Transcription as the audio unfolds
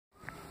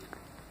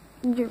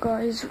Yo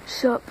guys,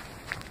 what's up?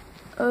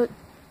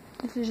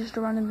 This is just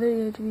a random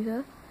video, to be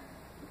fair.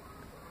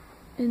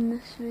 In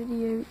this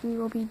video we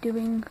will be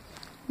doing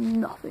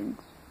nothing.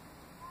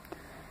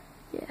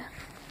 Yeah,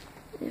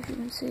 if you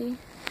can see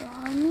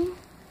behind me,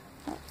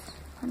 that's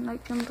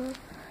unlike jumper.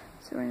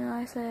 It's very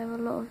nice. I have a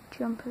lot of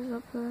jumpers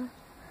up there.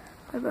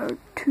 I've got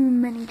too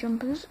many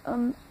jumpers.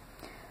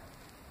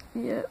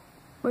 Yeah,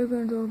 we're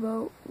going to talk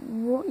about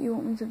what you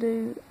want me to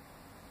do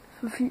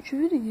for future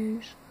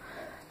videos.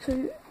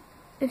 So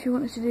if you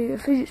want us to do a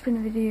fidget spinner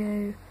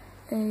video,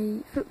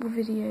 a football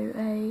video,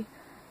 a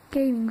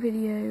gaming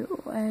video,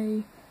 or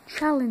a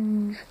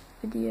challenge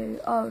video,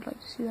 I would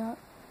like to see that.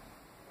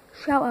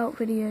 Shout out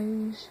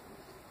videos,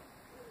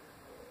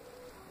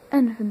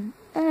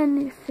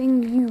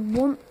 anything you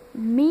want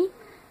me,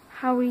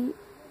 Harry,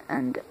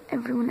 and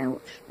everyone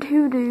else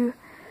to do,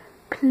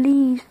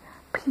 please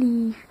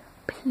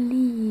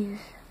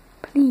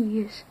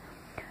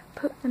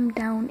put them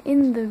down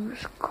in the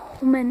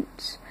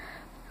comments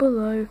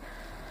below.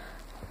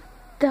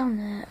 Down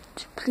there,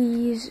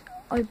 please,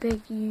 I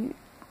beg you,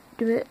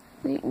 do it.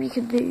 We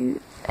can do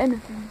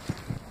anything.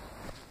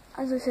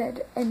 As I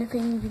said,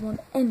 anything you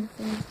want,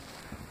 anything.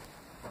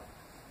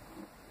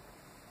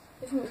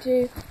 If you want to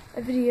do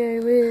a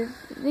video with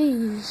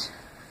these,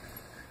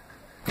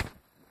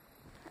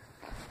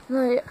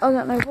 like, I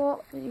don't know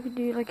what, but you could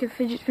do like a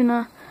fidget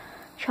spinner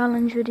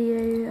challenge video,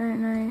 I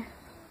don't know.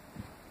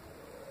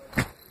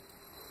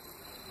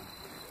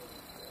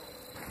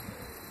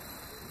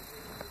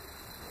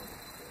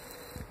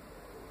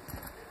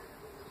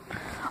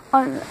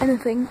 I don't know,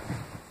 anything.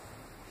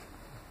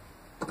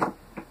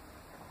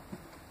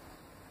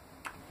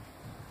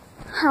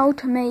 How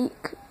to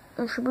make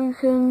a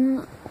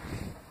Shibuken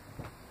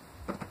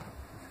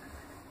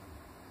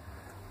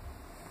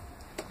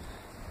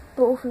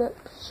bottle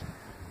flips,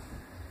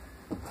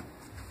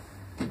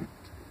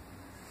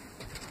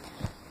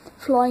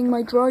 flying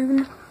my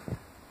drone,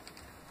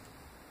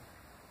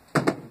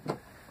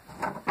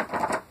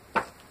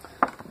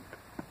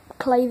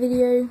 clay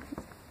video.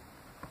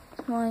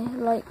 I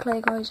like clay,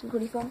 guys, it's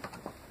really fun.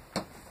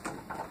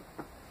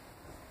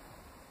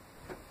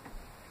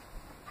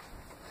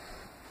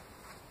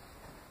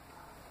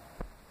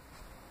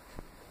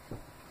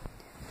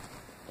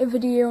 A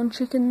video on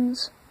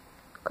chickens,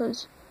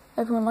 because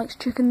everyone likes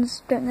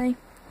chickens, don't they?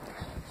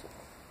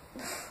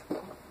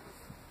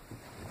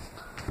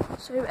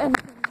 So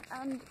anything,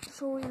 and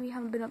sorry we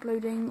haven't been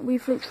uploading,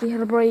 we've literally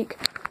had a break,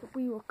 but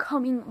we were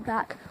coming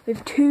back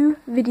with 2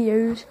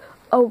 videos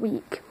a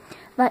week.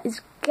 That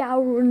is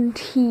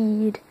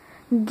guaranteed.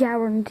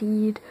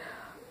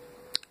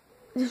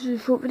 This is a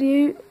short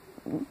video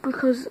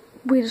because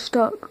we're just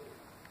stuck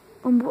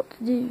on what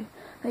to do.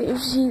 Like, if you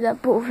see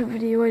that bottle flip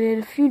video I did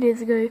a few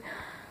days ago,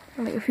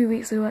 like a few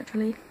weeks ago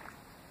actually,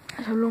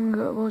 that's how long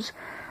ago it was.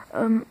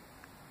 We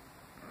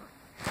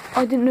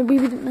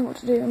didn't know what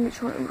to do, and we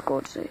just wanted to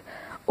record to do.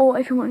 Or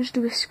if you want to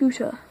do a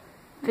scooter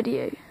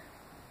video,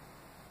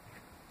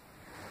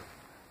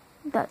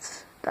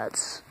 that's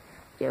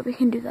yeah, we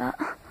can do that.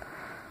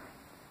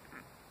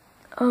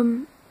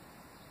 I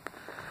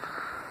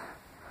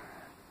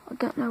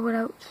don't know what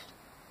else.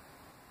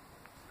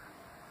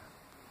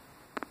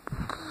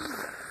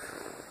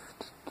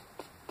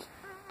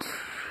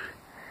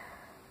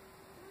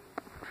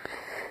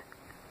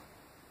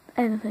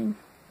 Anything.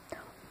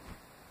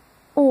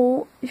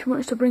 Or if you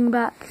want us to bring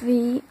back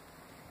the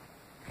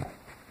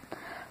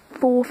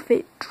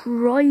Forfeit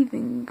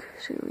driving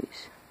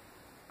series,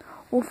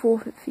 or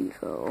Forfeit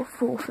FIFA, or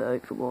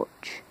Forfeit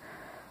Overwatch.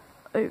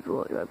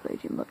 Overwatch I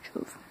played too much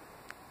of.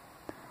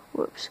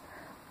 Whoops.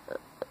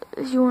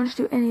 If you want us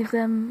to do any of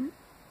them,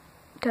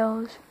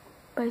 tell us,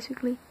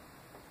 basically.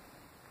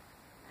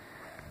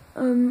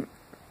 I don't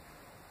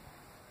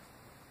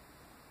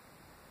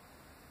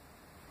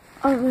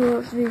know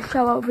what to do.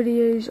 Shout out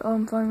videos,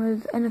 I'm fine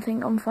with.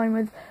 Anything I'm fine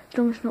with, as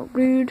long as it's not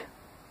rude,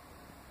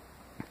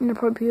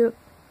 inappropriate.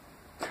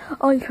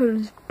 I could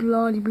have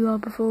blah blah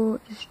before,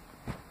 just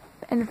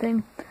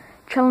anything.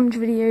 Challenge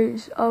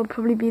videos I'll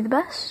probably be the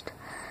best.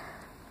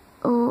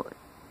 Or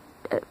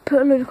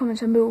put a load of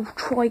comments and we'll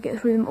try to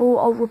get through them all.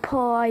 I'll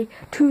reply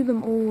to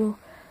them all.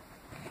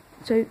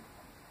 So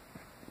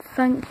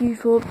thank you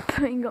for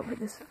putting up with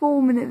this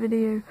 4-minute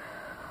video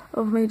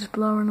of me just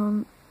blurring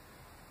on.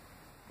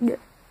 Yeah.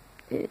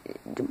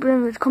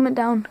 Remember to comment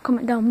down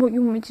what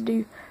you want me to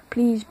do.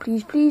 Please.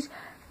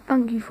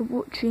 Thank you for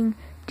watching.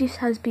 This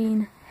has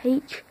been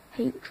HH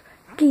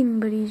Gaming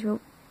Buddies. Well,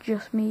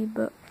 just me,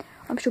 but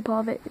I'm still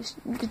part of it. It's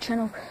the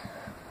channel.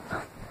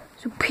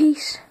 So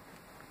peace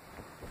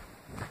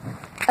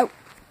out.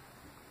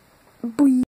 Bye.